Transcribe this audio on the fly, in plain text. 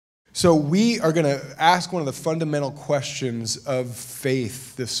So we are going to ask one of the fundamental questions of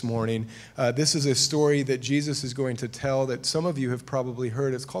faith this morning. This is a story that Jesus is going to tell that some of you have probably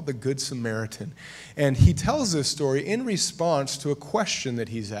heard. It's called the Good Samaritan. And he tells this story in response to a question that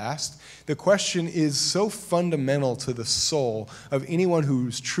he's asked. The question is so fundamental to the soul of anyone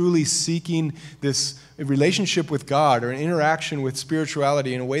who's truly seeking this relationship with God or an interaction with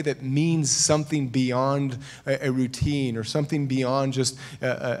spirituality in a way that means something beyond a routine or something beyond just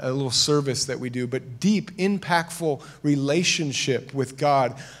a little service that we do, but deep, impactful relationship with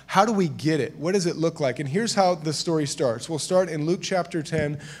God. How do we get it? What does it look like? And here's how the story starts. We'll start in Luke chapter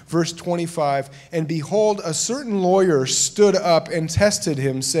 10, verse 25. And behold, a certain lawyer stood up and tested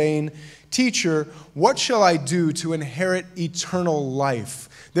him, saying, "Teacher, what shall I do to inherit eternal life?"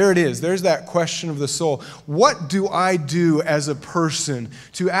 There it is. There's that question of the soul. What do I do as a person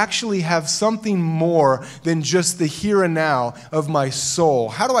to actually have something more than just the here and now of my soul?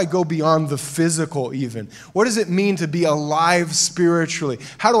 How do I go beyond the physical even? What does it mean to be alive spiritually?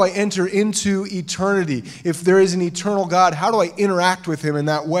 How do I enter into eternity? If there is an eternal God, how do I interact with him in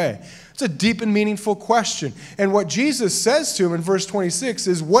that way? It's a deep and meaningful question. And what Jesus says to him in verse 26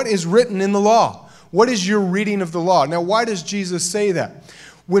 is, what is written in the law? What is your reading of the law? Now, why does Jesus say that?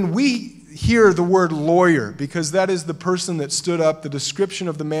 When we hear the word lawyer, because that is the person that stood up, the description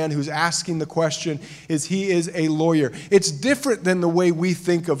of the man who's asking the question is he is a lawyer. It's different than the way we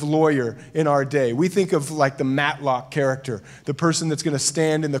think of lawyer in our day. We think of like the Matlock character, the person that's going to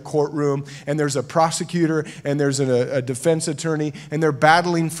stand in the courtroom and there's a prosecutor and there's a defense attorney and they're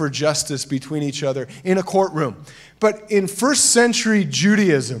battling for justice between each other in a courtroom. But in first century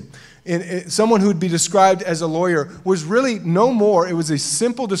Judaism, someone who would be described as a lawyer was really no more. It was a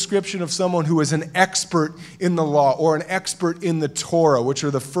simple description of someone who was an expert in the law or an expert in the Torah, which are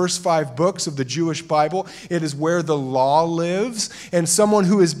the first 5 books of the Jewish Bible. It is where the law lives. And someone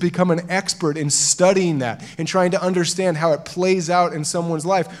who has become an expert in studying that and trying to understand how it plays out in someone's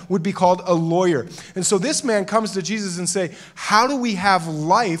life would be called a lawyer. And so this man comes to Jesus and say, how do we have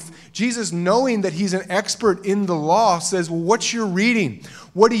life? Jesus, knowing that he's an expert in the law, says, well, what's your reading?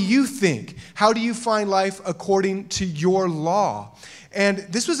 What do you think? How do you find life according to your law? And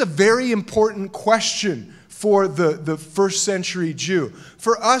this was a very important question for the first century Jew.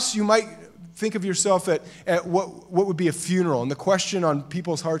 For us, you might think of yourself at what would be a funeral. And the question on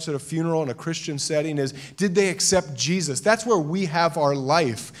people's hearts at a funeral in a Christian setting is, did they accept Jesus? That's where we have our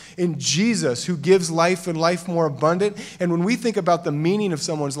life, in Jesus, who gives life and life more abundant. And when we think about the meaning of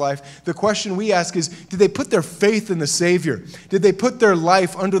someone's life, the question we ask is, did they put their faith in the Savior? Did they put their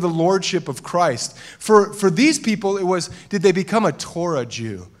life under the lordship of Christ? For these people, it was, did they become a Torah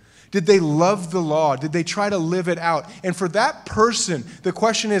Jew? Did they love the law? Did they try to live it out? And for that person, the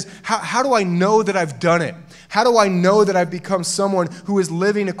question is, how do I know that I've done it? How do I know that I've become someone who is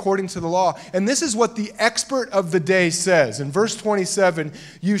living according to the law? And this is what the expert of the day says. In verse 27,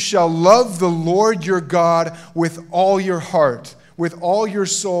 you shall love the Lord your God with all your heart, with all your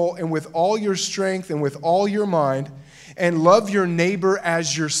soul, and with all your strength, and with all your mind, and love your neighbor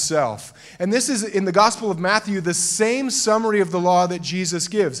as yourself. And this is, in the Gospel of Matthew, the same summary of the law that Jesus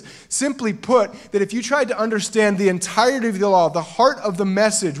gives. Simply put, that if you tried to understand the entirety of the law, the heart of the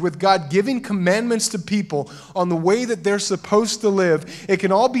message with God giving commandments to people on the way that they're supposed to live, it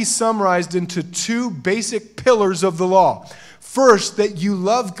can all be summarized into 2 basic pillars of the law. First, that you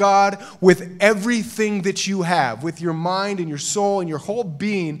love God with everything that you have, with your mind and your soul and your whole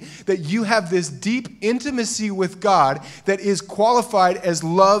being, that you have this deep intimacy with God that is qualified as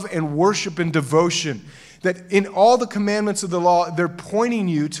love and worship and devotion. That in all the commandments of the law, they're pointing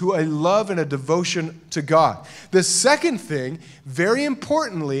you to a love and a devotion to God. The second thing, very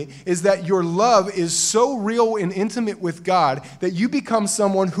importantly, is that your love is so real and intimate with God that you become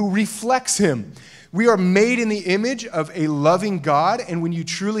someone who reflects Him. We are made in the image of a loving God, and when you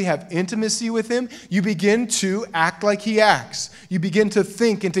truly have intimacy with Him, you begin to act like He acts. You begin to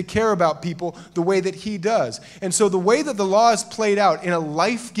think and to care about people the way that He does. And so the way that the law is played out in a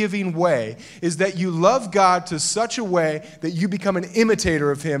life-giving way is that you love God to such a way that you become an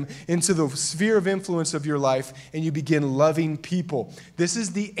imitator of Him into the sphere of influence of your life, and you begin loving people. This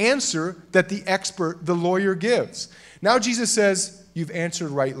is the answer that the expert, the lawyer, gives. Now Jesus says, you've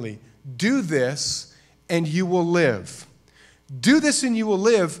answered rightly. Do this and you will live. Do this and you will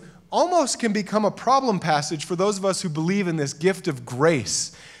live almost can become a problem passage for those of us who believe in this gift of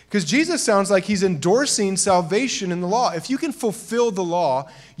grace. Because Jesus sounds like He's endorsing salvation in the law. If you can fulfill the law,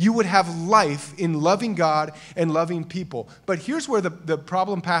 you would have life in loving God and loving people. But here's where the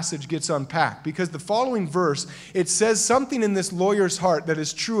problem passage gets unpacked. Because the following verse, it says something in this lawyer's heart that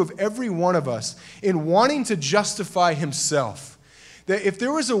is true of every one of us in wanting to justify himself. That if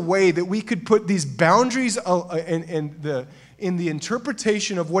there was a way that we could put these boundaries in the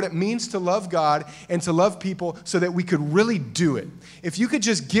interpretation of what it means to love God and to love people so that we could really do it. If you could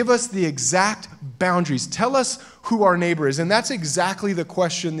just give us the exact boundaries, tell us who our neighbor is. And that's exactly the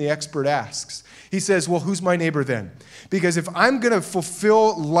question the expert asks. He says, well, who's my neighbor then? Because if I'm going to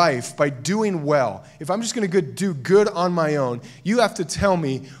fulfill life by doing well, if I'm just going to do good on my own, you have to tell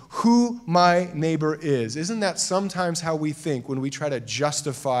me who my neighbor is. Isn't that sometimes how we think when we try to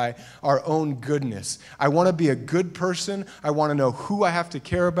justify our own goodness? I want to be a good person. I want to know who I have to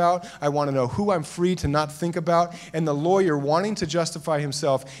care about. I want to know who I'm free to not think about. And the lawyer, wanting to justify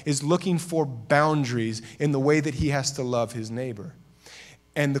himself, is looking for boundaries in the way that he has to love his neighbor.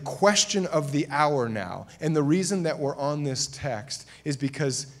 And the question of the hour now, and the reason that we're on this text, is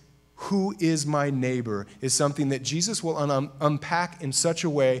because who is my neighbor is something that Jesus will unpack in such a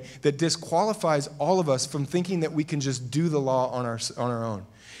way that disqualifies all of us from thinking that we can just do the law on our own.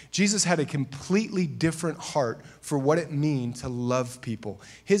 Jesus had a completely different heart for what it means to love people.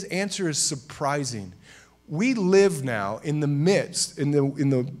 His answer is surprising. We live now in the midst, in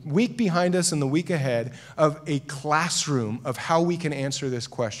the week behind us and the week ahead, of a classroom of how we can answer this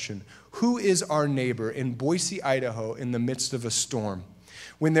question. Who is our neighbor in Boise, Idaho, in the midst of a storm?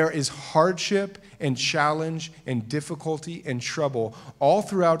 When there is hardship and challenge and difficulty and trouble all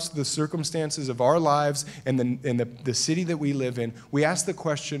throughout the circumstances of our lives and the city that we live in, we ask the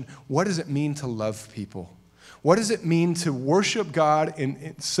question, what does it mean to love people? What does it mean to worship God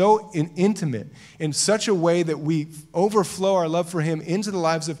so intimate, in such a way that we overflow our love for Him into the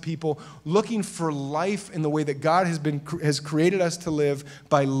lives of people, looking for life in the way that God has created us to live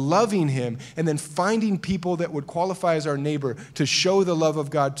by loving Him, and then finding people that would qualify as our neighbor to show the love of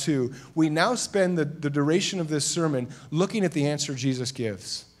God to? We now spend the duration of this sermon looking at the answer Jesus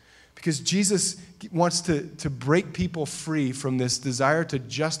gives. Because Jesus wants to break people free from this desire to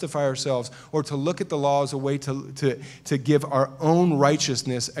justify ourselves or to look at the law as a way to give our own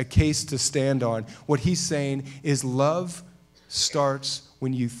righteousness a case to stand on. What he's saying is love starts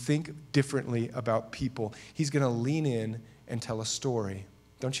when you think differently about people. He's going to lean in and tell a story.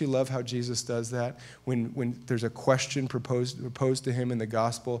 Don't you love how Jesus does that? When there's a question proposed to him in the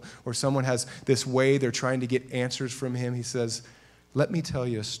gospel, or someone has this way they're trying to get answers from him, he says, let me tell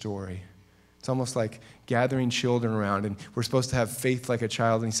you a story. It's almost like gathering children around, and we're supposed to have faith like a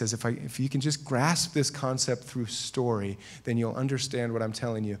child. And he says, if you can just grasp this concept through story, then you'll understand what I'm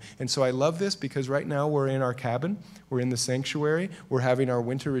telling you. And so I love this because right now we're in our cabin. We're in the sanctuary. We're having our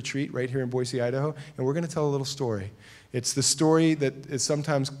winter retreat right here in Boise, Idaho, and we're going to tell a little story. It's the story that is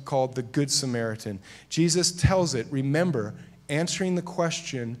sometimes called the Good Samaritan. Jesus tells it, remember, answering the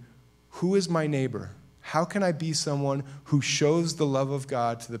question, who is my neighbor? How can I be someone who shows the love of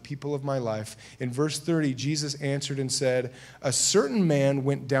God to the people of my life? In verse 30, Jesus answered and said, a certain man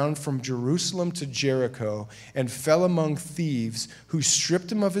went down from Jerusalem to Jericho and fell among thieves who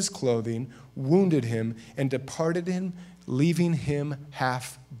stripped him of his clothing, wounded him, and departed him, leaving him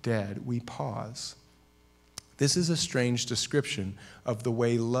half dead. We pause. This is a strange description of the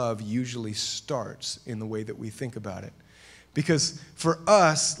way love usually starts in the way that we think about it. Because for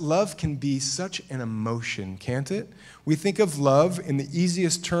us, love can be such an emotion, can't it? We think of love in the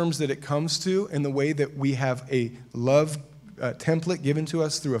easiest terms that it comes to, in the way that we have a love template given to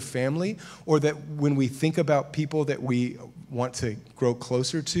us through a family, or that when we think about people that we want to grow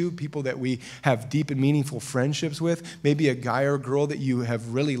closer to, people that we have deep and meaningful friendships with, maybe a guy or girl that you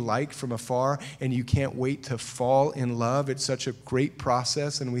have really liked from afar and you can't wait to fall in love. It's such a great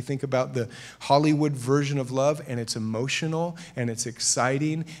process, and we think about the Hollywood version of love, and it's emotional and it's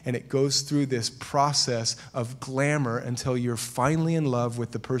exciting, and it goes through this process of glamour until you're finally in love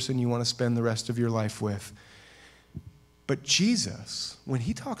with the person you want to spend the rest of your life with. But Jesus, when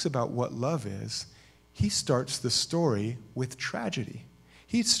he talks about what love is, he starts the story with tragedy.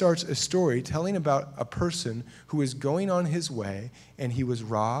 He starts a story telling about a person who is going on his way, and he was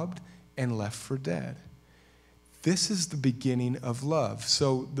robbed and left for dead. This is the beginning of love.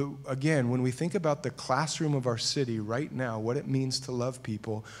 So again, when we think about the classroom of our city right now, what it means to love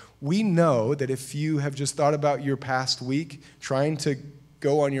people, we know that if you have just thought about your past week trying to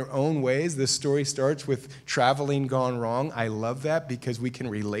go on your own ways. This story starts with traveling gone wrong. I love that because we can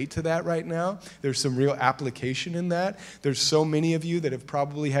relate to that right now. There's some real application in that. There's so many of you that have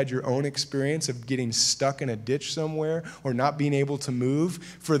probably had your own experience of getting stuck in a ditch somewhere or not being able to move.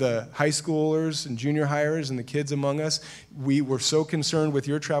 For the high schoolers and junior hires and the kids among us, we were so concerned with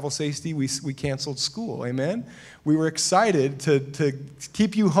your travel safety, we canceled school. Amen? We were excited to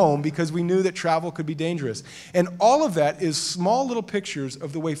keep you home because we knew that travel could be dangerous. And all of that is small little pictures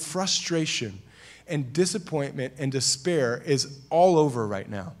of the way frustration and disappointment and despair is all over right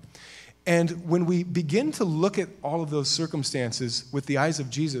now. And when we begin to look at all of those circumstances with the eyes of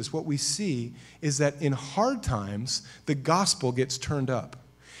Jesus, what we see is that in hard times, the gospel gets turned up.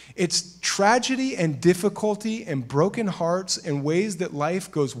 It's tragedy and difficulty and broken hearts and ways that life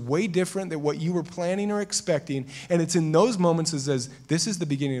goes way different than what you were planning or expecting. And it's in those moments it says, this is the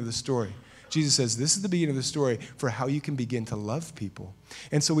beginning of the story. Jesus says, this is the beginning of the story for how you can begin to love people.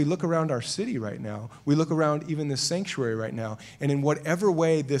 And so we look around our city right now. We look around even this sanctuary right now. And in whatever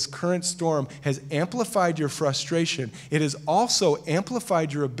way this current storm has amplified your frustration, it has also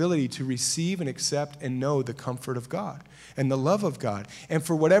amplified your ability to receive and accept and know the comfort of God and the love of God. And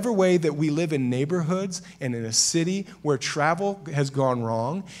for whatever way that we live in neighborhoods and in a city where travel has gone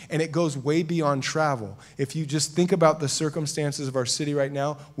wrong, and it goes way beyond travel. If you just think about the circumstances of our city right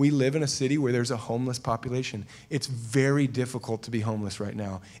now, we live in a city where there's a homeless population. It's very difficult to be homeless right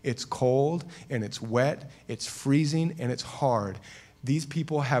now. It's cold and it's wet, it's freezing and it's hard. These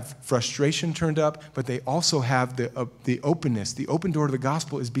people have frustration turned up, but they also have the openness. The open door to the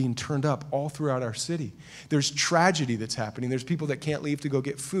gospel is being turned up all throughout our city. There's tragedy that's happening. There's people that can't leave to go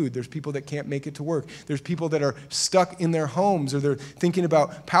get food. There's people that can't make it to work. There's people that are stuck in their homes, or they're thinking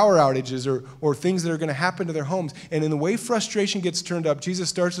about power outages or things that are going to happen to their homes. And in the way frustration gets turned up, Jesus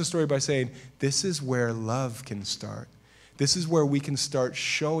starts the story by saying, this is where love can start. This is where we can start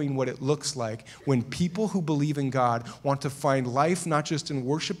showing what it looks like when people who believe in God want to find life not just in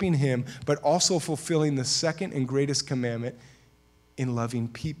worshiping Him, but also fulfilling the second and greatest commandment in loving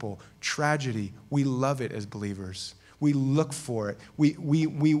people. Tragedy, we love it as believers. We look for it. We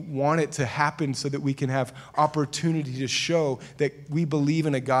want it to happen so that we can have opportunity to show that we believe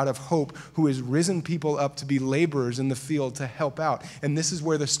in a God of hope who has risen people up to be laborers in the field to help out. And this is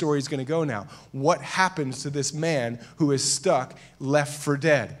where the story is going to go now. What happens to this man who is stuck, left for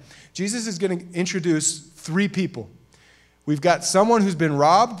dead? Jesus is going to introduce three people. We've got someone who's been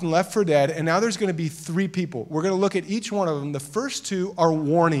robbed and left for dead, and now there's going to be three people. We're going to look at each one of them. The first two are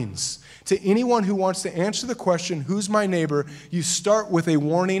warnings. To anyone who wants to answer the question, who's my neighbor, you start with a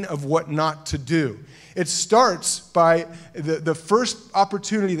warning of what not to do. It starts by the first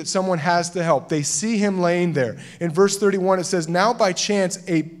opportunity that someone has to help. They see him laying there. In verse 31, it says, now by chance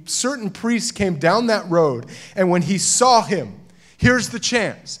a certain priest came down that road, and when he saw him, here's the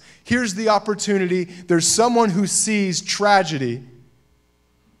chance. Here's the opportunity. There's someone who sees tragedy.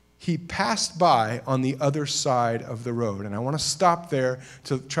 He passed by on the other side of the road. And I want to stop there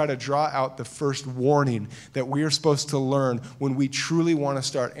to try to draw out the first warning that we are supposed to learn when we truly want to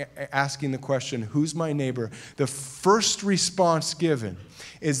start asking the question, who's my neighbor? The first response given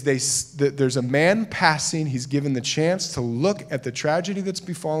is there's a man passing. He's given the chance to look at the tragedy that's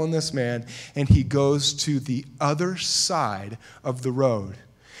befallen this man, and he goes to the other side of the road.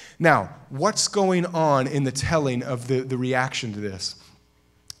 Now, what's going on in the telling of the reaction to this?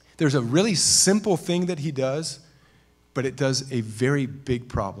 There's a really simple thing that he does, but it does a very big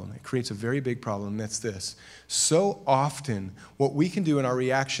problem. It creates a very big problem, and that's this. So often, what we can do in our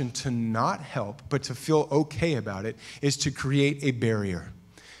reaction to not help, but to feel okay about it, is to create a barrier.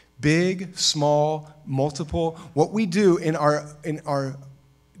 Big, small, multiple. What we do in our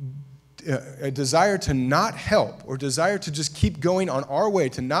a desire to not help or desire to just keep going on our way,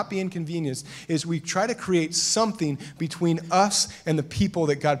 to not be inconvenienced, is we try to create something between us and the people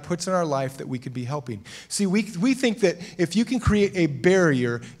that God puts in our life that we could be helping. See, we think that if you can create a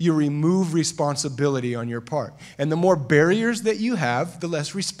barrier, you remove responsibility on your part. And the more barriers that you have, the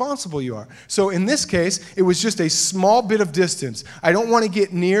less responsible you are. So in this case, it was just a small bit of distance. I don't want to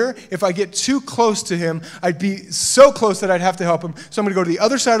get near. If I get too close to him, I'd be so close that I'd have to help him. So I'm going to go to the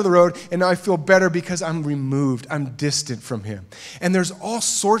other side of the road, and now I feel better because I'm removed. I'm distant from him. And there's all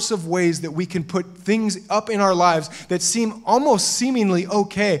sorts of ways that we can put things up in our lives that seem almost seemingly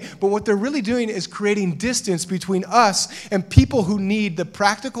okay, but what they're really doing is creating distance between us and people who need the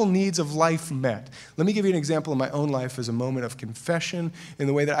practical needs of life met. Let me give you an example of my own life as a moment of confession in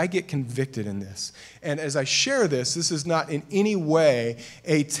the way that I get convicted in this. And as I share this, this is not in any way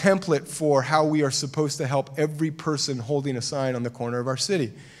a template for how we are supposed to help every person holding a sign on the corner of our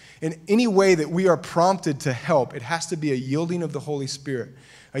city. In any way that we are prompted to help, it has to be a yielding of the Holy Spirit,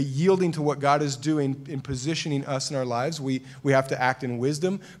 a yielding to what God is doing in positioning us in our lives. We have to act in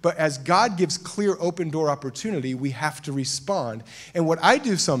wisdom. But as God gives clear open door opportunity, we have to respond. And what I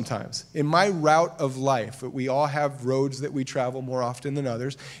do sometimes in my route of life, we all have roads that we travel more often than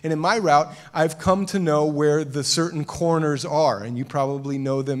others. And in my route, I've come to know where the certain corners are. And you probably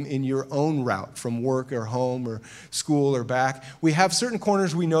know them in your own route from work or home or school or back. We have certain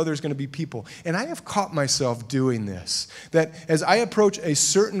corners we know there's going to be people. And I have caught myself doing this, that as I approach a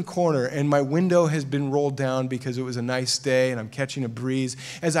certain certain corner and my window has been rolled down because it was a nice day and I'm catching a breeze,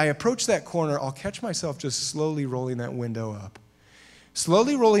 as I approach that corner, I'll catch myself just slowly rolling that window up.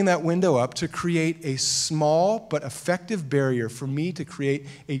 Slowly rolling that window up to create a small but effective barrier for me to create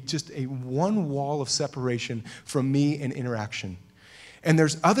just a one wall of separation from me and interaction. And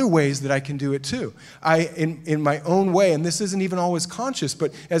there's other ways that I can do it too. In my own way, and this isn't even always conscious,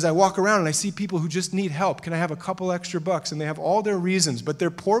 but as I walk around and I see people who just need help, can I have a couple extra bucks? And they have all their reasons, but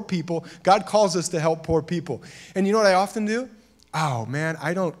they're poor people. God calls us to help poor people. And you know what I often do? Oh man,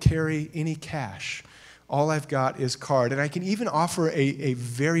 I don't carry any cash. All I've got is card. And I can even offer a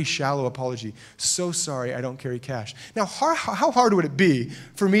very shallow apology. So sorry, I don't carry cash. Now, how hard would it be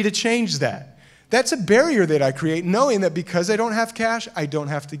for me to change that? That's a barrier that I create, knowing that because I don't have cash, I don't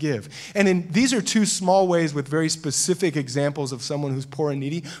have to give. And these are two small ways with very specific examples of someone who's poor and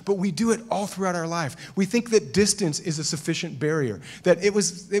needy, but we do it all throughout our life. We think that distance is a sufficient barrier, that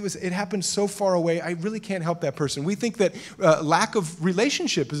it happened so far away, I really can't help that person. We think that lack of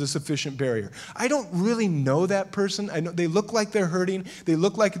relationship is a sufficient barrier. I don't really know that person. I know they look like they're hurting, they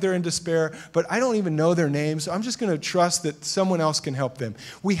look like they're in despair, but I don't even know their name, so I'm just going to trust that someone else can help them.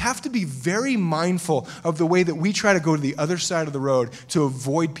 We have to be very mindful of the way that we try to go to the other side of the road to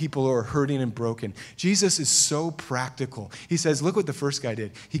avoid people who are hurting and broken. Jesus is so practical. He says, look what the first guy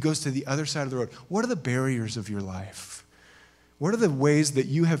did. He goes to the other side of the road. What are the barriers of your life? What are the ways that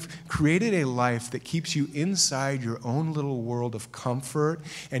you have created a life that keeps you inside your own little world of comfort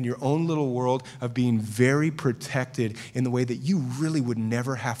and your own little world of being very protected in the way that you really would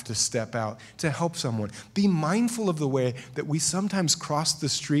never have to step out to help someone? Be mindful of the way that we sometimes cross the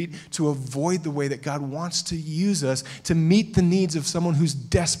street to avoid the way that God wants to use us to meet the needs of someone who's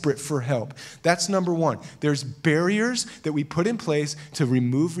desperate for help. That's number one. There's barriers that we put in place to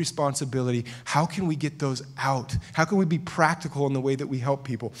remove responsibility. How can we get those out? How can we be practical in the way that we help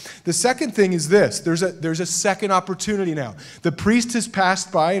people? The second thing is this. There's a second opportunity now. The priest has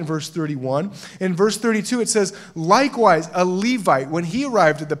passed by in verse 31. In verse 32 it says, likewise a Levite, when he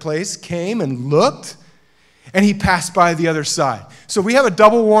arrived at the place, came and looked, and he passed by the other side. So we have a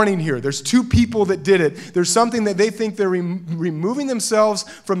double warning here. There's two people that did it. There's something that they think they're removing themselves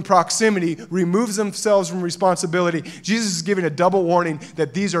from proximity, removes themselves from responsibility. Jesus is giving a double warning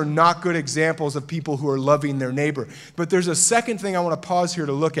that these are not good examples of people who are loving their neighbor. But there's a second thing I want to pause here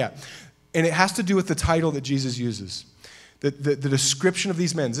to look at, and it has to do with the title that Jesus uses. The description of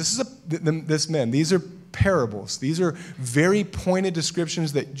these men. These are parables. These are very pointed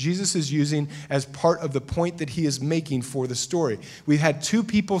descriptions that Jesus is using as part of the point that he is making for the story. We've had two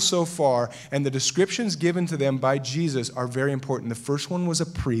people so far, and the descriptions given to them by Jesus are very important. The first one was a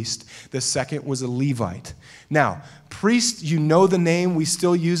priest. The second was a Levite. Now, priest, you know the name. We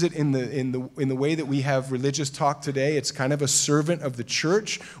still use it in the way that we have religious talk today. It's kind of a servant of the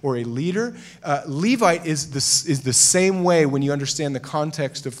church or a leader. Levite is the same way when you understand the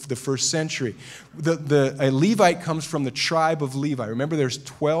context of the first century. A Levite comes from the tribe of Levi. Remember, there's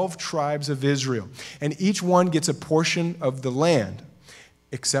 12 tribes of Israel, and each one gets a portion of the land,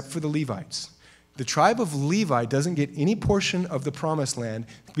 except for the Levites. The tribe of Levi doesn't get any portion of the promised land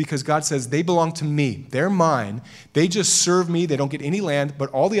because God says they belong to me. They're mine. They just serve me. They don't get any land,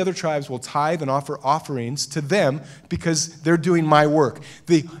 but all the other tribes will tithe and offer offerings to them because they're doing my work.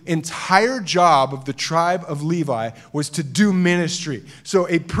 The entire job of the tribe of Levi was to do ministry. So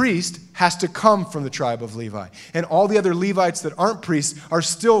a priest has to come from the tribe of Levi. And all the other Levites that aren't priests are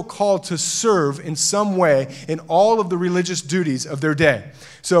still called to serve in some way in all of the religious duties of their day.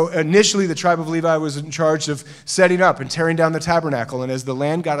 So initially, the tribe of Levi was in charge of setting up and tearing down the tabernacle. And as the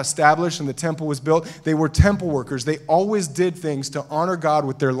land got established and the temple was built, they were temple workers. They always did things to honor God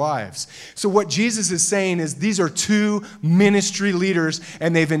with their lives. So what Jesus is saying is these are two ministry leaders,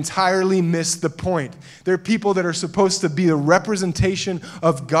 and they've entirely missed the point. They're people that are supposed to be a representation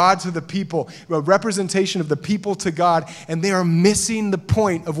of God to the people, a representation of the people to God, and they are missing the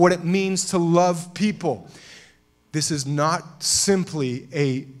point of what it means to love people. This is not simply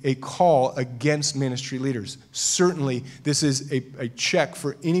a call against ministry leaders. Certainly, this is a check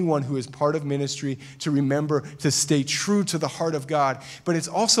for anyone who is part of ministry to remember to stay true to the heart of God. But it's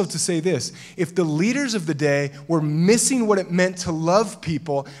also to say this: if the leaders of the day were missing what it meant to love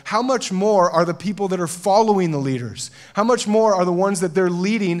people, how much more are the people that are following the leaders? How much more are the ones that they're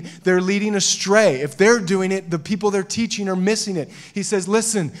leading astray? If they're doing it, the people they're teaching are missing it. He says,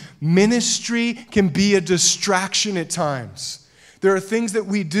 listen, ministry can be a distraction at times. There are things that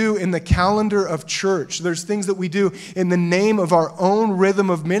we do in the calendar of church. There's things that we do in the name of our own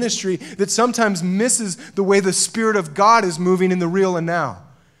rhythm of ministry that sometimes misses the way the Spirit of God is moving in the real and now.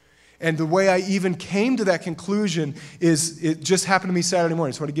 And the way I even came to that conclusion is it just happened to me Saturday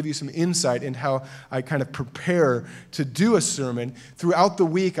morning. So I want to give you some insight into how I kind of prepare to do a sermon. Throughout the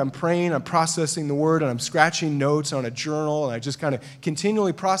week, I'm praying, I'm processing the word, and I'm scratching notes on a journal, and I just kind of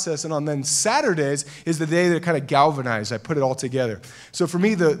continually process. And on then Saturdays is the day that it kind of galvanized. I put it all together. So for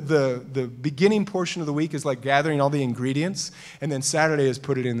me, the beginning portion of the week is like gathering all the ingredients, and then Saturday is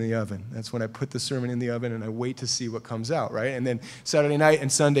put it in the oven. That's when I put the sermon in the oven, and I wait to see what comes out, right? And then Saturday night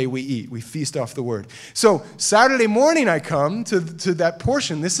and Sunday we eat. We feast off the word. So Saturday morning I come to that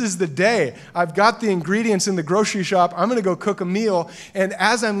portion. This is the day. I've got the ingredients in the grocery shop. I'm going to go cook a meal. And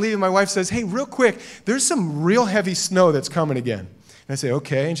as I'm leaving, my wife says, hey, real quick, there's some real heavy snow that's coming again. And I say,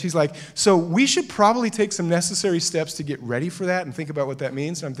 okay. And she's like, so we should probably take some necessary steps to get ready for that and think about what that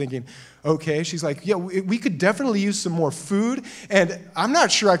means. And I'm thinking, okay. She's like, yeah, we could definitely use some more food. And I'm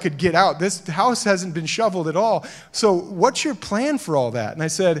not sure I could get out. This house hasn't been shoveled at all. So what's your plan for all that? And I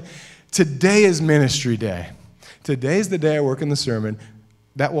said, today is ministry day. Today's the day I work in the sermon.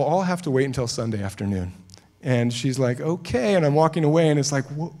 That will all have to wait until Sunday afternoon. And she's like, okay. And I'm walking away, and it's like,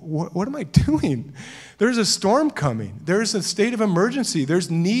 what am I doing? There's a storm coming. There's a state of emergency.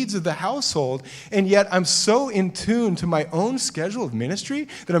 There's needs of the household. And yet I'm so in tune to my own schedule of ministry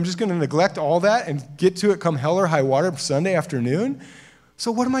that I'm just going to neglect all that and get to it come hell or high water Sunday afternoon.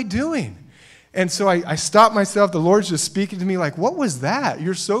 So what am I doing? And so I stopped myself. The Lord's just speaking to me like, what was that?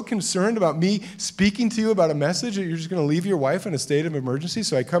 You're so concerned about me speaking to you about a message that you're just going to leave your wife in a state of emergency?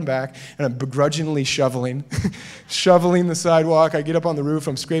 So I come back, and I'm begrudgingly shoveling the sidewalk. I get up on the roof.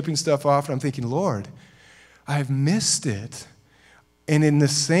 I'm scraping stuff off, and I'm thinking, Lord, I've missed it. And in the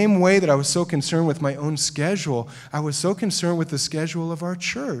same way that I was so concerned with my own schedule, I was so concerned with the schedule of our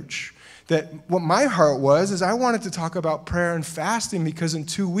church. That what my heart was is I wanted to talk about prayer and fasting, because in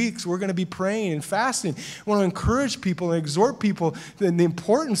 2 weeks we're going to be praying and fasting. I want to encourage people and exhort people in the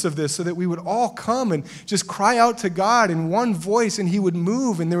importance of this, so that we would all come and just cry out to God in one voice, and He would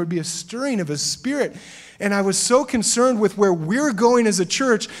move, and there would be a stirring of His Spirit. And I was so concerned with where we're going as a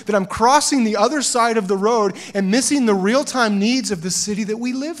church that I'm crossing the other side of the road and missing the real-time needs of the city that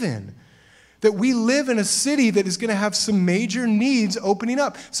we live in. That we live in a city that is going to have some major needs opening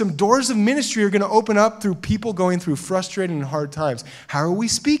up. Some doors of ministry are going to open up through people going through frustrating and hard times. How are we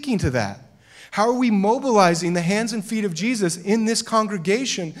speaking to that? How are we mobilizing the hands and feet of Jesus in this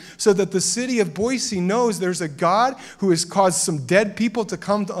congregation so that the city of Boise knows there's a God who has caused some dead people to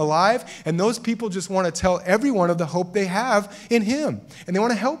come alive, and those people just want to tell everyone of the hope they have in Him, and they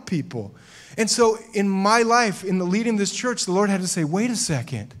want to help people. And so in my life, in the leading of this church, the Lord had to say, wait a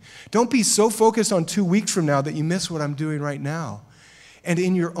second. Don't be so focused on 2 weeks from now that you miss what I'm doing right now. And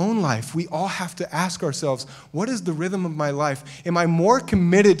in your own life, we all have to ask ourselves, what is the rhythm of my life? Am I more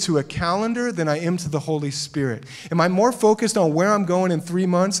committed to a calendar than I am to the Holy Spirit? Am I more focused on where I'm going in 3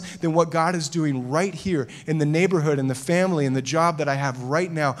 months than what God is doing right here in the neighborhood, in the family, in the job that I have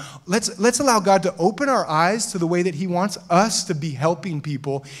right now? Let's allow God to open our eyes to the way that He wants us to be helping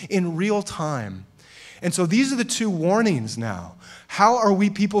people in real time. And so these are the 2 warnings now. How are we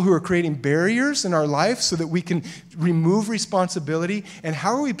people who are creating barriers in our life so that we can remove responsibility? And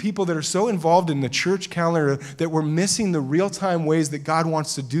how are we people that are so involved in the church calendar that we're missing the real-time ways that God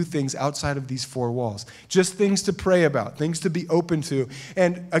wants to do things outside of these 4 walls? Just things to pray about, things to be open to.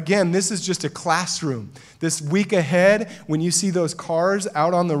 And again, this is just a classroom. This week ahead, when you see those cars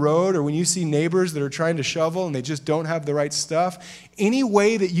out on the road, or when you see neighbors that are trying to shovel and they just don't have the right stuff, any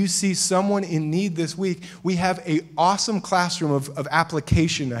way that you see someone in need this week, we have an awesome classroom of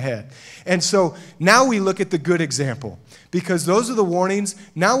application ahead. And so now we look at the good example, because those are the warnings.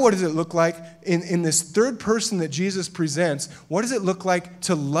 Now what does it look like in this third person that Jesus presents? What does it look like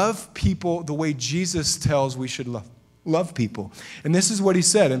to love people the way Jesus tells we should love people? And this is what He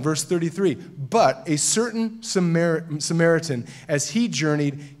said in verse 33. But a certain Samaritan, as he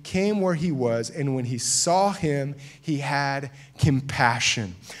journeyed, came where he was, and when he saw him, he had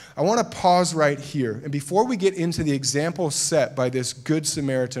compassion. I want to pause right here. And before we get into the example set by this good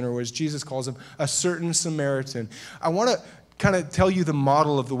Samaritan, or as Jesus calls him, a certain Samaritan, I want to kind of tell you the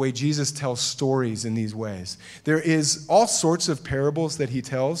model of the way Jesus tells stories in these ways. There is all sorts of parables that He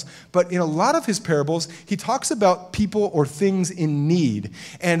tells, but in a lot of His parables, He talks about people or things in need.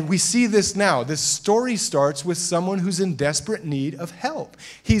 And we see this now. This story starts with someone who's in desperate need of help.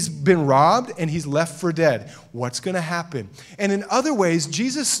 He's been robbed and he's left for dead. What's going to happen? And in other ways,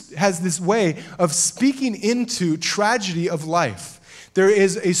 Jesus has this way of speaking into tragedy of life. There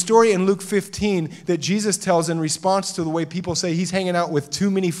is a story in Luke 15 that Jesus tells in response to the way people say he's hanging out with too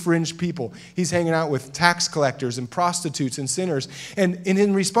many fringe people. He's hanging out with tax collectors and prostitutes and sinners. And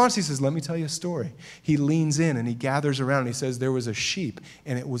in response, he says, let me tell you a story. He leans in and he gathers around and he says, there was a sheep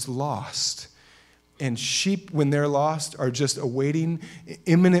and it was lost. And sheep, when they're lost, are just awaiting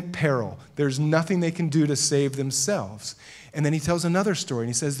imminent peril. There's nothing they can do to save themselves. And then he tells another story, and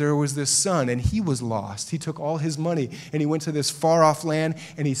he says there was this son, and he was lost. He took all his money, and he went to this far-off land,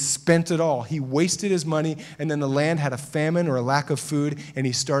 and he spent it all. He wasted his money, and then the land had a famine or a lack of food, and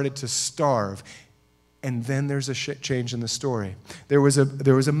he started to starve. And then there's a change in the story. There was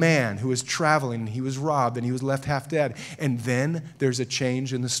a man who was traveling, and he was robbed, and he was left half dead. And then there's a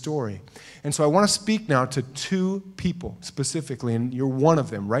change in the story. And so I want to speak now to two people specifically, and you're one of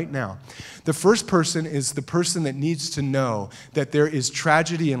them right now. The first person is the person that needs to know that there is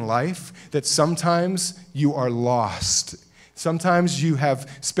tragedy in life, that sometimes you are lost. Sometimes you have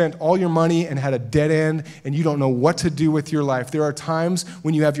spent all your money and had a dead end and you don't know what to do with your life. There are times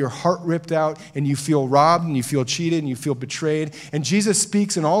when you have your heart ripped out and you feel robbed and you feel cheated and you feel betrayed. And Jesus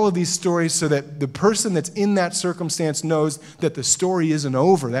speaks in all of these stories so that the person that's in that circumstance knows that the story isn't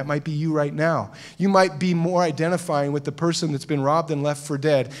over. That might be you right now. You might be more identifying with the person that's been robbed and left for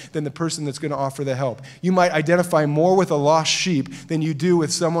dead than the person that's going to offer the help. You might identify more with a lost sheep than you do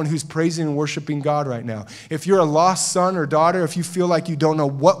with someone who's praising and worshiping God right now. If you're a lost son or daughter, if you feel like you don't know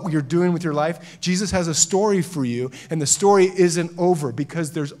what you're doing with your life, Jesus has a story for you, and the story isn't over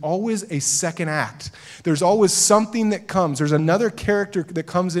because there's always a second act. There's always something that comes. There's another character that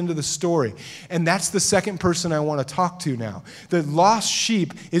comes into the story, and that's the second person I want to talk to now. The lost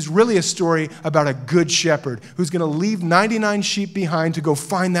sheep is really a story about a good shepherd who's going to leave 99 sheep behind to go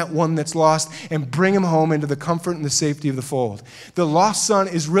find that one that's lost and bring him home into the comfort and the safety of the fold. The lost son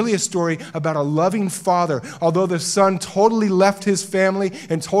is really a story about a loving father. Although the son totally left his family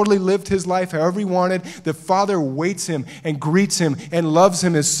and totally lived his life however he wanted, the father waits him and greets him and loves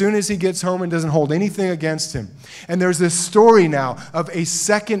him as soon as he gets home and doesn't hold anything against him. And there's this story now of a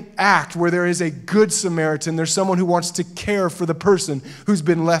second act where there is a good Samaritan. There's someone who wants to care for the person who's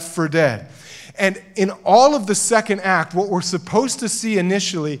been left for dead. And in all of the second act, what we're supposed to see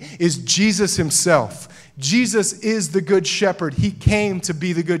initially is Jesus himself. Jesus is the good shepherd. He came to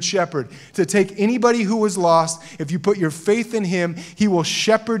be the good shepherd, to take anybody who was lost. If you put your faith in him, he will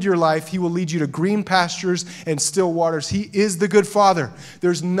shepherd your life. He will lead you to green pastures and still waters. He is the good father.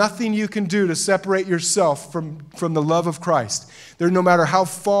 There's nothing you can do to separate yourself from the love of Christ. No matter how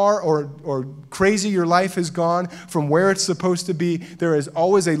far or crazy your life has gone from where it's supposed to be, there is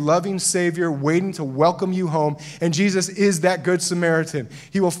always a loving Savior waiting to welcome you home. And Jesus is that good Samaritan.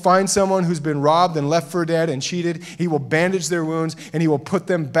 He will find someone who's been robbed and left for dead and cheated. He will bandage their wounds and he will put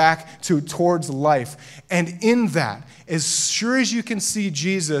them back towards life. And in that, as sure as you can see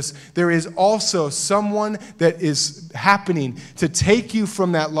Jesus, there is also someone that is happening to take you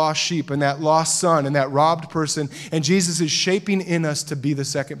from that lost sheep and that lost son and that robbed person. And Jesus is shaping in us to be the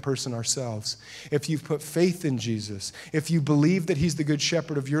second person ourselves. If you've put faith in Jesus, if you believe that he's the good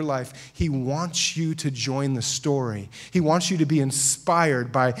shepherd of your life, he wants you to join the story. He wants you to be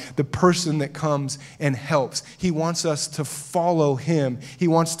inspired by the person that comes and helps. He wants us to follow him. He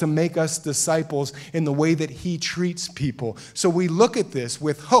wants to make us disciples in the way that he treats people. So we look at this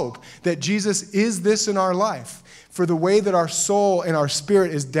with hope that Jesus is this in our life. For the way that our soul and our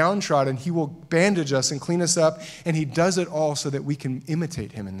spirit is downtrodden, he will bandage us and clean us up, and he does it all so that we can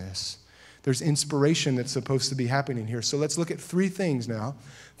imitate him in this. There's inspiration that's supposed to be happening here. So let's look at three things now.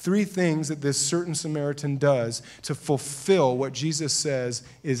 Three things that this certain Samaritan does to fulfill what Jesus says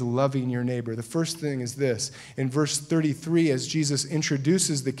is loving your neighbor. The first thing is this. In verse 33, as Jesus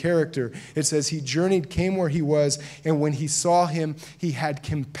introduces the character, it says, he journeyed, came where he was, and when he saw him, he had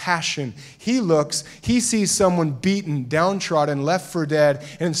compassion. He sees someone beaten, downtrodden, left for dead,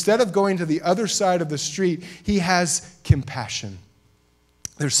 and instead of going to the other side of the street, he has compassion.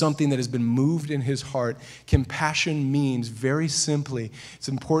 There's something that has been moved in his heart. Compassion means, very simply, it's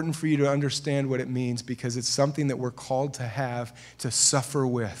important for you to understand what it means because it's something that we're called to have, to suffer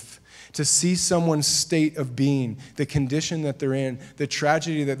with. To see someone's state of being, the condition that they're in, the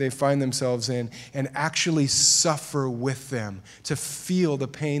tragedy that they find themselves in, and actually suffer with them, to feel the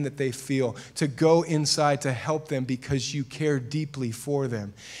pain that they feel, to go inside to help them because you care deeply for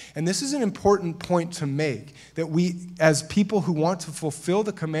them. And this is an important point to make, that we, as people who want to fulfill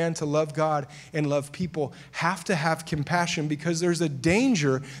the command to love God and love people, have to have compassion because there's a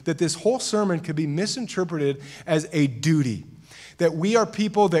danger that this whole sermon could be misinterpreted as a duty. that we are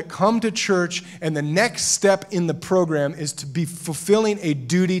people that come to church and the next step in the program is to be fulfilling a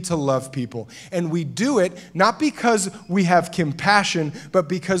duty to love people. And we do it not because we have compassion, but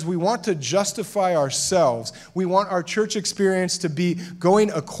because we want to justify ourselves. We want our church experience to be going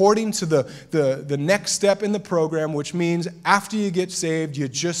according to the next step in the program, which means after you get saved, you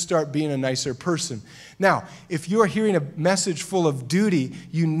just start being a nicer person. Now, if you are hearing a message full of duty,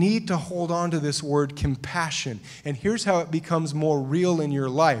 you need to hold on to this word compassion. And here's how it becomes more real in your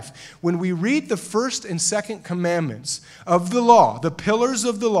life. When we read the first and second commandments of the law, the pillars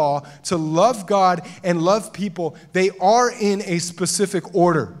of the law, to love God and love people, they are in a specific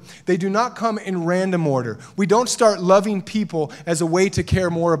order. They do not come in random order. We don't start loving people as a way to care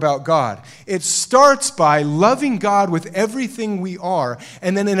more about God. It starts by loving God with everything we are,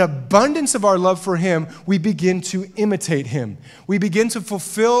 and then in abundance of our love for Him, we begin to imitate Him. We begin to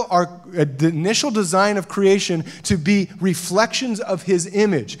fulfill the initial design of creation to be reflections of His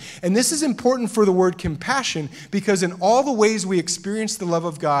image. And this is important for the word compassion, because in all the ways we experience the love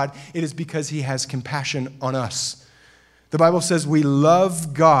of God, it is because He has compassion on us. The Bible says we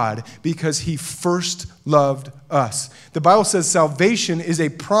love God because He first loved us. The Bible says salvation is a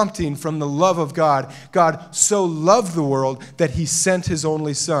prompting from the love of God. God so loved the world that He sent His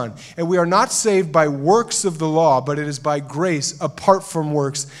only Son. And we are not saved by works of the law, but it is by grace apart from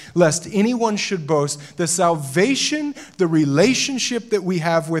works, lest anyone should boast. The salvation, the relationship that we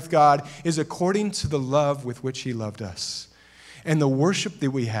have with God is according to the love with which He loved us. And the worship that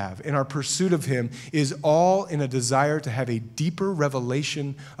we have in our pursuit of Him is all in a desire to have a deeper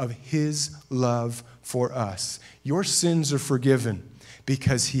revelation of His love for us. Your sins are forgiven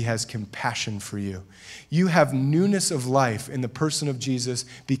because He has compassion for you. You have newness of life in the person of Jesus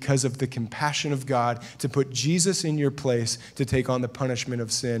because of the compassion of God to put Jesus in your place to take on the punishment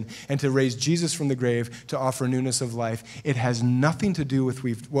of sin and to raise Jesus from the grave to offer newness of life. It has nothing to do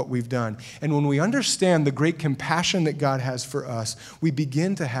with what we've done. And when we understand the great compassion that God has for us, we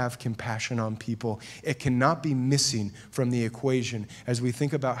begin to have compassion on people. It cannot be missing from the equation as we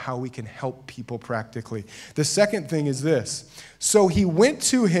think about how we can help people practically. The second thing is this. So He went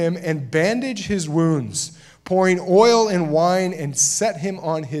to him and bandaged his wounds, pouring oil and wine, and set him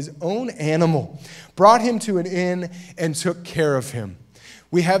on his own animal, brought him to an inn, and took care of him.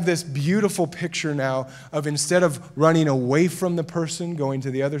 We have this beautiful picture now of, instead of running away from the person, going to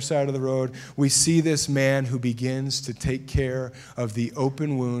the other side of the road, we see this man who begins to take care of the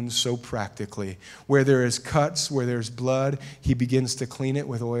open wounds so practically. Where there is cuts, where there's blood, he begins to clean it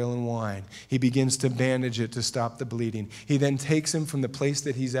with oil and wine. He begins to bandage it to stop the bleeding. He then takes him from the place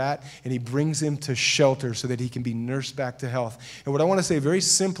that he's at and he brings him to shelter so that he can be nursed back to health. And what I want to say very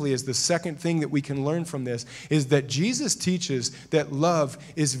simply is the second thing that we can learn from this is that Jesus teaches that love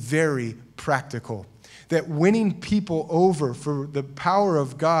is very practical. That winning people over for the power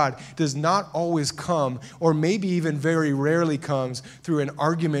of God does not always come, or maybe even very rarely comes, through an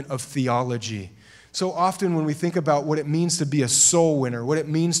argument of theology. So often when we think about what it means to be a soul winner, what it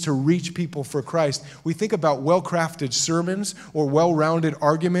means to reach people for Christ, we think about well-crafted sermons or well-rounded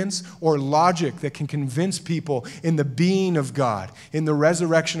arguments or logic that can convince people in the being of God, in the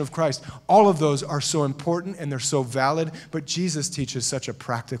resurrection of Christ. All of those are so important and they're so valid, but Jesus teaches such a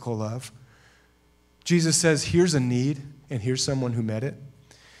practical love. Jesus says, here's a need, and here's someone who met it.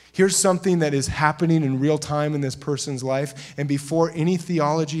 Here's something that is happening in real time in this person's life, and before any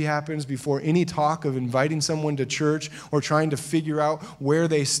theology happens, before any talk of inviting someone to church or trying to figure out where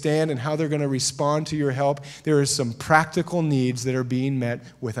they stand and how they're going to respond to your help, there is some practical needs that are being met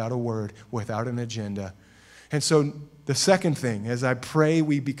without a word, without an agenda. And so the second thing, as I pray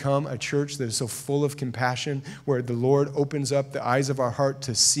we become a church that is so full of compassion, where the Lord opens up the eyes of our heart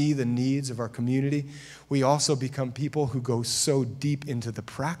to see the needs of our community, we also become people who go so deep into the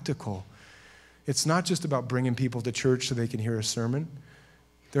practical. It's not just about bringing people to church so they can hear a sermon.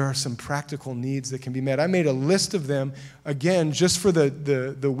 There are some practical needs that can be met. I made a list of them, again, just for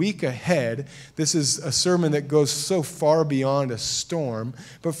the week ahead. This is a sermon that goes so far beyond a storm.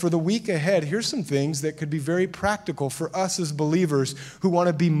 But for the week ahead, here's some things that could be very practical for us as believers who want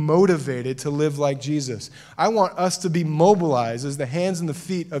to be motivated to live like Jesus. I want us to be mobilized as the hands and the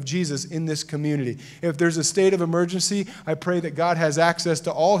feet of Jesus in this community. If there's a state of emergency, I pray that God has access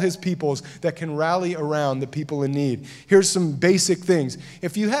to all His peoples that can rally around the people in need. Here's some basic things.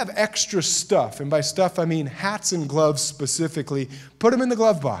 If you have extra stuff, and by stuff I mean hats and gloves specifically, put them in the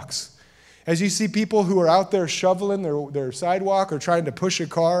glove box. As you see people who are out there shoveling their sidewalk or trying to push a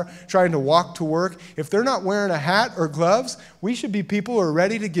car, trying to walk to work, if they're not wearing a hat or gloves, we should be people who are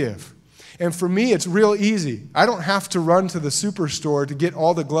ready to give. And for me, it's real easy. I don't have to run to the superstore to get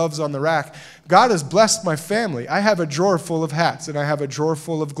all the gloves on the rack. God has blessed my family. I have a drawer full of hats, and I have a drawer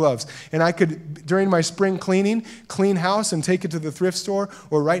full of gloves. And I could, during my spring cleaning, clean house and take it to the thrift store,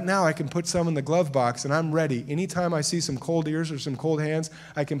 or right now I can put some in the glove box, and I'm ready. Anytime I see some cold ears or some cold hands,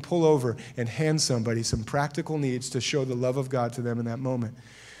 I can pull over and hand somebody some practical needs to show the love of God to them in that moment.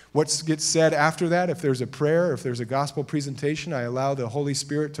 What gets said after that, if there's a prayer, if there's a gospel presentation, I allow the Holy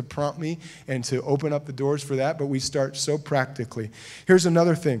Spirit to prompt me and to open up the doors for that, but we start so practically. Here's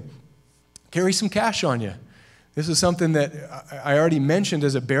another thing. Carry some cash on you. This is something that I already mentioned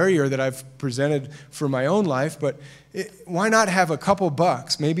as a barrier that I've presented for my own life, but why not have a couple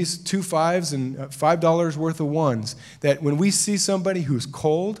bucks, maybe 2 5s and $5 worth of ones, that when we see somebody who's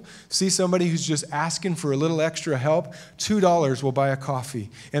cold, see somebody who's just asking for a little extra help, $2 will buy a coffee,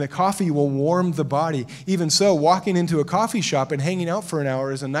 and a coffee will warm the body. Even so, walking into a coffee shop and hanging out for an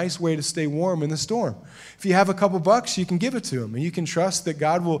hour is a nice way to stay warm in the storm. If you have a couple bucks, you can give it to them, and you can trust that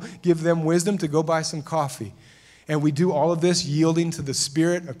God will give them wisdom to go buy some coffee. And we do all of this yielding to the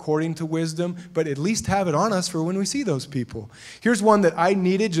Spirit according to wisdom, but at least have it on us for when we see those people. Here's one that I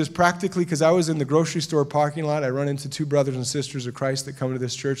needed just practically because I was in the grocery store parking lot. I run into 2 brothers and sisters of Christ that come to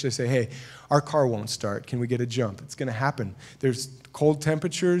this church. They say, hey, our car won't start. Can we get a jump? It's going to happen. There's cold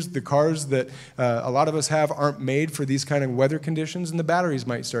temperatures. The cars that a lot of us have aren't made for these kind of weather conditions, and the batteries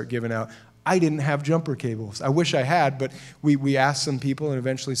might start giving out. I didn't have jumper cables. I wish I had, but we asked some people, and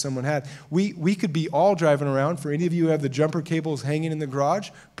eventually someone had. We could be all driving around. For any of you who have the jumper cables hanging in the garage,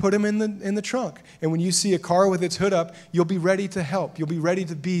 put them in the trunk. And when you see a car with its hood up, you'll be ready to help. You'll be ready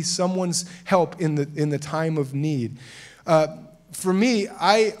to be someone's help in the time of need. For me,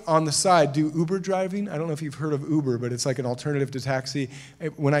 I, on the side, do Uber driving. I don't know if you've heard of Uber, but it's like an alternative to taxi.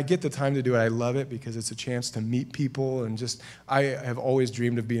 When I get the time to do it, I love it because it's a chance to meet people and just, I have always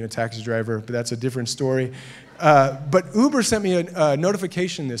dreamed of being a taxi driver, but that's a different story. But Uber sent me a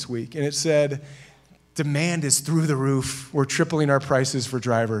notification this week, and it said, demand is through the roof. We're tripling our prices for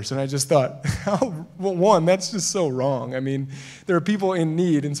drivers. And I just thought, well, one, that's just so wrong. I mean, there are people in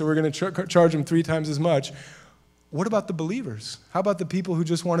need, and so we're going to charge them 3 times as much. What about the believers? How about the people who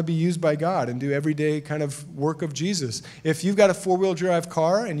just want to be used by God and do everyday kind of work of Jesus? If you've got a 4-wheel drive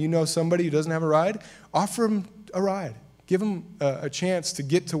car and you know somebody who doesn't have a ride, offer them a ride. Give them a chance to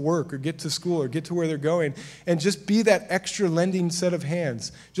get to work or get to school or get to where they're going, and just be that extra lending set of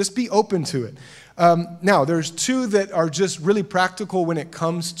hands. Just be open to it. Now, there's 2 that are just really practical when it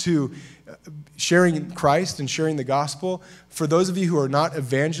comes to sharing Christ and sharing the gospel. For those of you who are not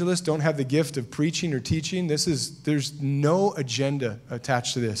evangelists, don't have the gift of preaching or teaching, there's no agenda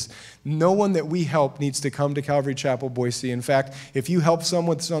attached to this. No one that we help needs to come to Calvary Chapel, Boise. In fact, if you help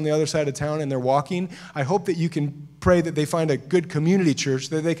someone that's on the other side of town and they're walking, I hope that you can pray that they find a good community church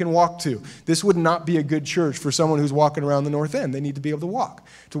that they can walk to. This would not be a good church for someone who's walking around the North End. They need to be able to walk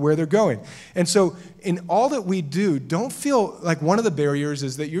to where they're going. And so in all that we do, don't feel like one of the barriers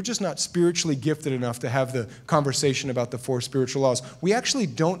is that you're just not spiritually gifted enough to have the conversation about the 4 spiritual laws. We actually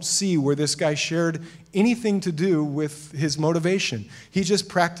don't see where this guy shared anything to do with his motivation. He just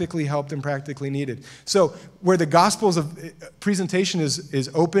practically helped and practically needed. So where the gospel's presentation is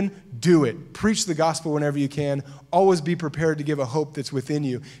open, do it. Preach the gospel whenever you can. Always be prepared to give a hope that's within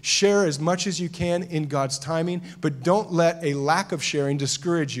you. Share as much as you can in God's timing, but don't let a lack of sharing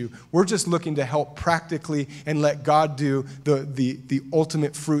discourage you. We're just looking to help practically and let God do the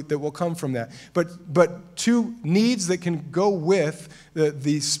ultimate fruit that will come from that. But 2 needs that can go with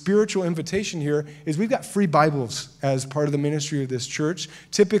the spiritual invitation here is we've got free Bibles as part of the ministry of this church.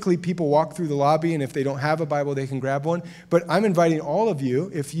 Typically, people walk through the lobby, and if they don't have a Bible, they can grab one. But I'm inviting all of you,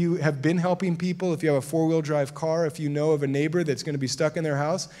 if you have been helping people, if you have a 4-wheel drive car, if you know of a neighbor that's going to be stuck in their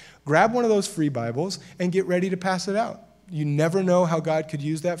house, grab one of those free Bibles and get ready to pass it out. You never know how God could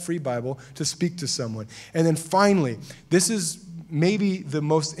use that free Bible to speak to someone. And then finally, this is maybe the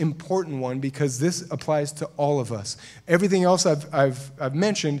most important one because this applies to all of us. Everything else I've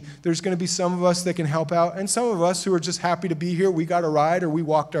mentioned, there's going to be some of us that can help out and some of us who are just happy to be here. We got a ride or we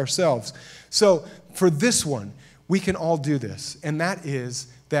walked ourselves. So for this one, we can all do this, and that is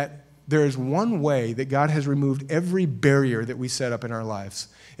that there is one way that God has removed every barrier that we set up in our lives.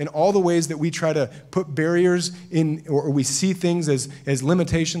 In all the ways that we try to put barriers in, or we see things as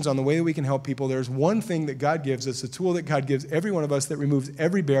limitations on the way that we can help people, there's one thing that God gives us, a tool that God gives every one of us that removes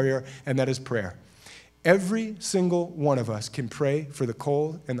every barrier, and that is prayer. Every single one of us can pray for the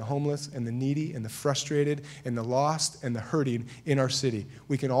cold and the homeless and the needy and the frustrated and the lost and the hurting in our city.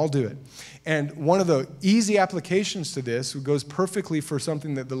 We can all do it. And one of the easy applications to this goes perfectly for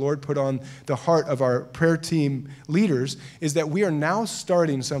something that the Lord put on the heart of our prayer team leaders is that we are now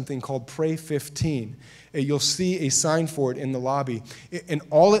starting something called Pray 15. You'll see a sign for it in the lobby. And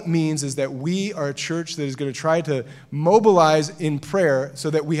all it means is that we are a church that is going to try to mobilize in prayer so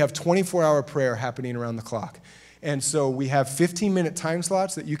that we have 24-hour prayer happening around the clock. And so we have 15-minute time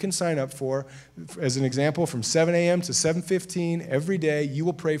slots that you can sign up for. As an example, from 7 a.m. to 7:15 every day, you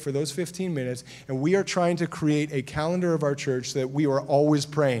will pray for those 15 minutes. And we are trying to create a calendar of our church so that we are always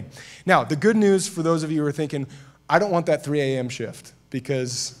praying. Now, the good news for those of you who are thinking, I don't want that 3 a.m. shift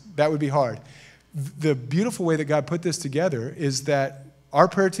because that would be hard. The beautiful way that God put this together is that our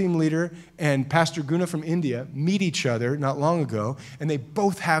prayer team leader and Pastor Guna from India meet each other not long ago, and they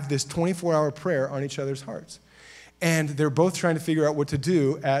both have this 24-hour prayer on each other's hearts. And they're both trying to figure out what to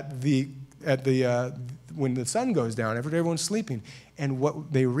do when the sun goes down, after everyone's sleeping. And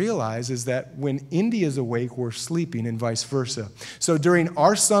what they realize is that when India's awake, we're sleeping, and vice versa. So during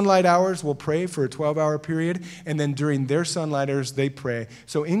our sunlight hours, we'll pray for a 12-hour period, and then during their sunlight hours, they pray.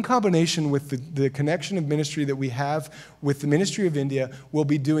 So in combination with the connection of ministry that we have with the Ministry of India, we'll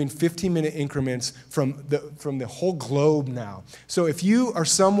be doing 15-minute increments from the whole globe now. So if you are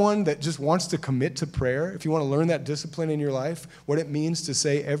someone that just wants to commit to prayer, if you want to learn that discipline in your life, what it means to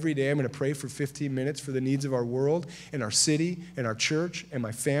say every day, I'm going to pray for 15 minutes for the needs of our world and our city and our church and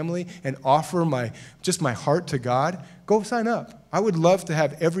my family and offer my heart to God, go sign up. I would love to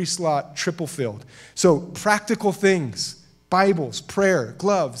have every slot triple filled. So practical things, Bibles, prayer,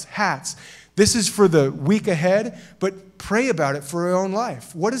 gloves, hats. This is for the week ahead, but pray about it for your own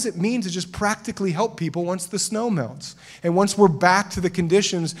life. What does it mean to just practically help people once the snow melts? And once we're back to the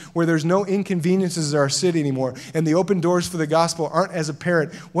conditions where there's no inconveniences in our city anymore and the open doors for the gospel aren't as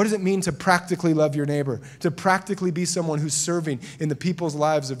apparent, what does it mean to practically love your neighbor? To practically be someone who's serving in the people's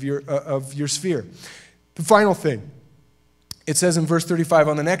lives of your sphere? The final thing, it says in verse 35,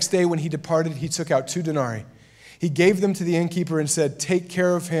 on the next day when he departed, he took out 2 denarii. He gave them to the innkeeper and said, take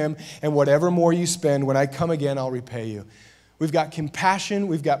care of him, and whatever more you spend, when I come again, I'll repay you. We've got compassion,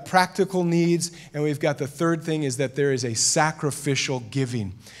 we've got practical needs, and we've got the third thing is that there is a sacrificial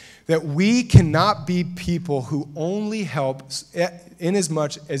giving. That we cannot be people who only help in as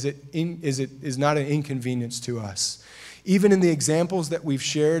much as it is not an inconvenience to us. Even in the examples that we've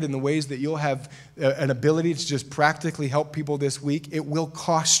shared and the ways that you'll have an ability to just practically help people this week, it will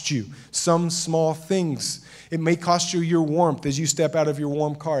cost you some small things. It may cost you your warmth as you step out of your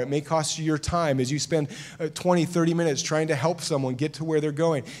warm car. It may cost you your time as you spend 20, 30 minutes trying to help someone get to where they're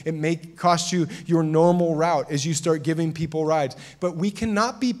going. It may cost you your normal route as you start giving people rides. But we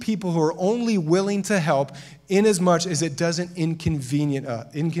cannot be people who are only willing to help in as much as it doesn't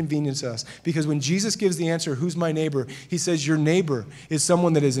inconvenience us. Because when Jesus gives the answer, who's my neighbor? He says your neighbor is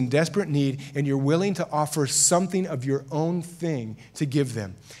someone that is in desperate need and you're willing to offer something of your own thing to give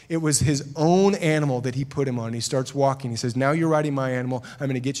them. It was his own animal that he put him on. He starts walking. He says, now you're riding my animal. I'm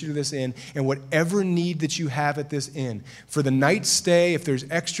going to get you to this inn. And whatever need that you have at this inn, for the night stay, if there's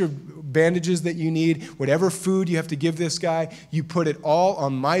extra bandages that you need, whatever food you have to give this guy, you put it all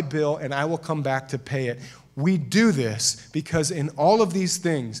on my bill and I will come back to pay it. We do this because in all of these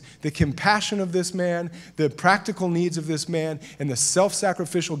things, the compassion of this man, the practical needs of this man, and the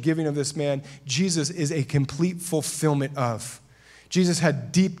self-sacrificial giving of this man, Jesus is a complete fulfillment of. Jesus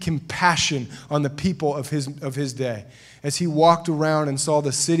had deep compassion on the people of his day. As he walked around and saw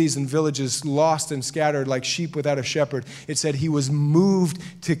the cities and villages lost and scattered like sheep without a shepherd, it said he was moved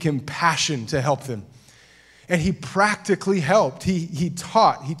to compassion to help them. And he practically helped. He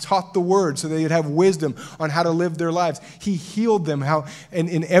taught the word so they would have wisdom on how to live their lives. He healed them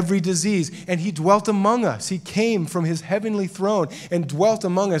in every disease. And he dwelt among us. He came from his heavenly throne and dwelt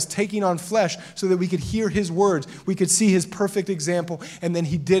among us, taking on flesh so that we could hear his words. We could see his perfect example. And then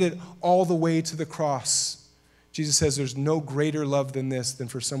he did it all the way to the cross. Jesus says there's no greater love than this, than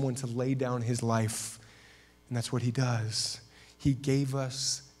for someone to lay down his life. And that's what he does. He gave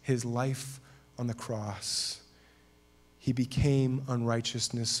us his life on the cross. He became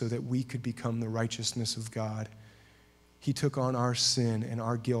unrighteousness so that we could become the righteousness of God. He took on our sin and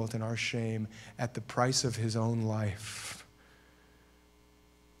our guilt and our shame at the price of his own life.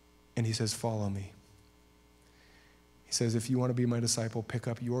 And he says, follow me. He says, if you want to be my disciple, pick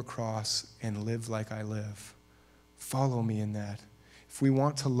up your cross and live like I live. Follow me in that. If we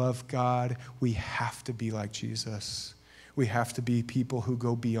want to love God, we have to be like Jesus. We have to be people who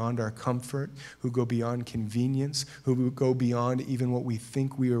go beyond our comfort, who go beyond convenience, who go beyond even what we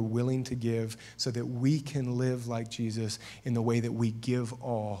think we are willing to give so that we can live like Jesus in the way that we give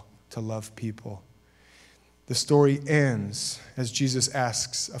all to love people. The story ends as Jesus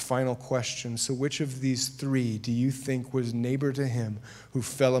asks a final question. So which of these three do you think was neighbor to him who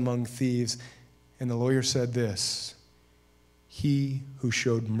fell among thieves? And the lawyer said this, he who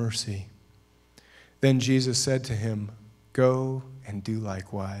showed mercy. Then Jesus said to him, go and do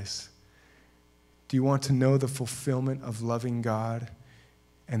likewise. Do you want to know the fulfillment of loving God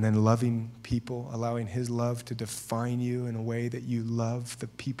and then loving people, allowing his love to define you in a way that you love the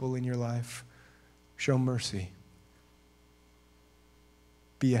people in your life? Show mercy.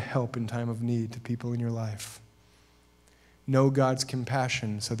 Be a help in time of need to people in your life. Know God's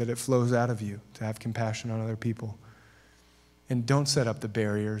compassion so that it flows out of you to have compassion on other people. And don't set up the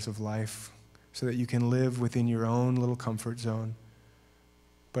barriers of life so that you can live within your own little comfort zone,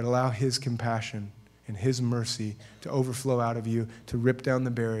 but allow his compassion and his mercy to overflow out of you, to rip down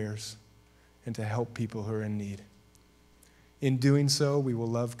the barriers and to help people who are in need. In doing so, we will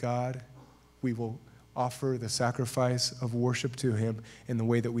love God. We will offer the sacrifice of worship to him in the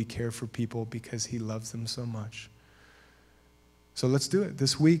way that we care for people because he loves them so much. So let's do it.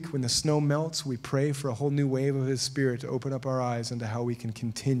 This week, when the snow melts, we pray for a whole new wave of his Spirit to open up our eyes into how we can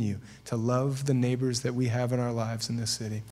continue to love the neighbors that we have in our lives in this city.